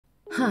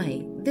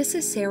Hi, this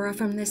is Sarah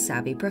from The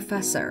Savvy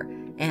Professor,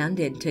 and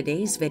in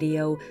today's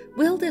video,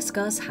 we'll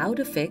discuss how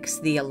to fix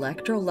the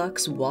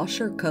Electrolux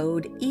Washer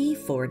code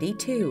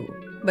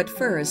E42. But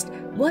first,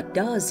 what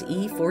does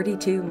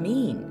E42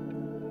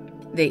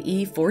 mean? The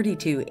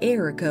E42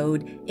 error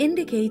code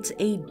indicates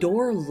a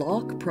door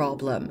lock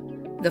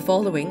problem. The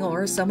following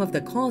are some of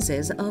the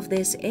causes of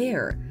this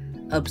error: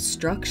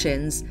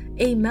 obstructions,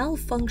 a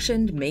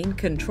malfunctioned main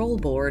control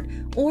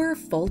board, or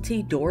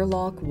faulty door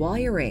lock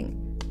wiring.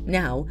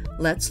 Now,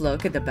 let's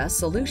look at the best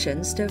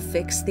solutions to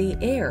fix the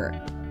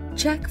error.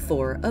 Check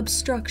for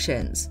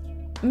obstructions.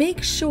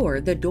 Make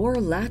sure the door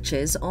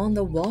latches on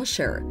the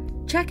washer.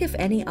 Check if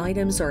any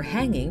items are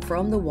hanging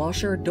from the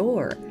washer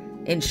door.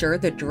 Ensure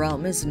the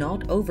drum is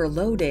not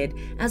overloaded,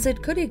 as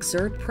it could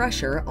exert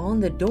pressure on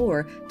the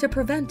door to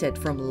prevent it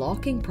from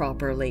locking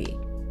properly.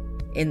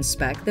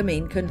 Inspect the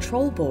main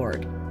control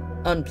board.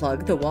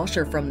 Unplug the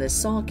washer from the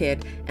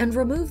socket and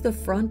remove the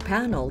front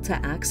panel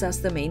to access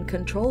the main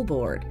control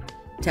board.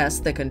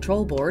 Test the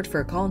control board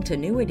for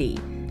continuity.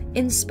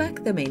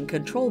 Inspect the main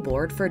control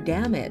board for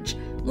damage,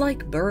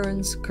 like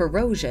burns,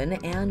 corrosion,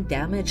 and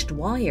damaged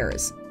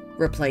wires.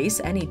 Replace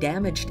any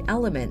damaged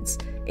elements.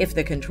 If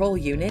the control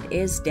unit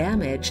is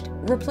damaged,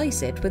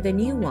 replace it with a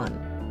new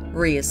one.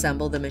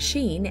 Reassemble the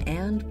machine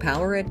and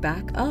power it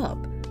back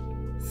up.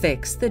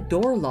 Fix the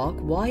door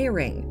lock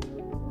wiring.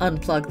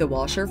 Unplug the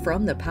washer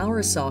from the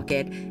power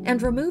socket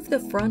and remove the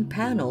front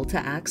panel to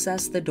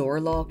access the door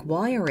lock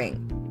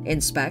wiring.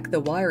 Inspect the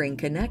wiring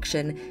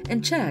connection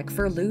and check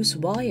for loose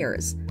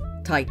wires.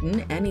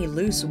 Tighten any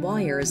loose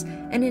wires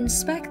and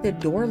inspect the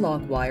door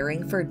lock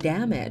wiring for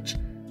damage.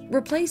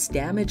 Replace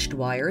damaged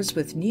wires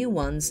with new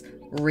ones,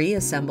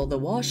 reassemble the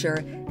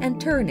washer, and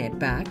turn it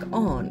back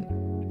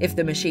on. If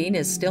the machine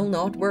is still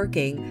not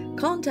working,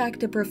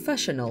 contact a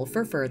professional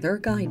for further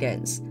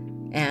guidance.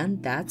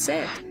 And that's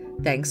it.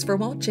 Thanks for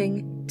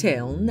watching.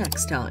 Till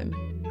next time.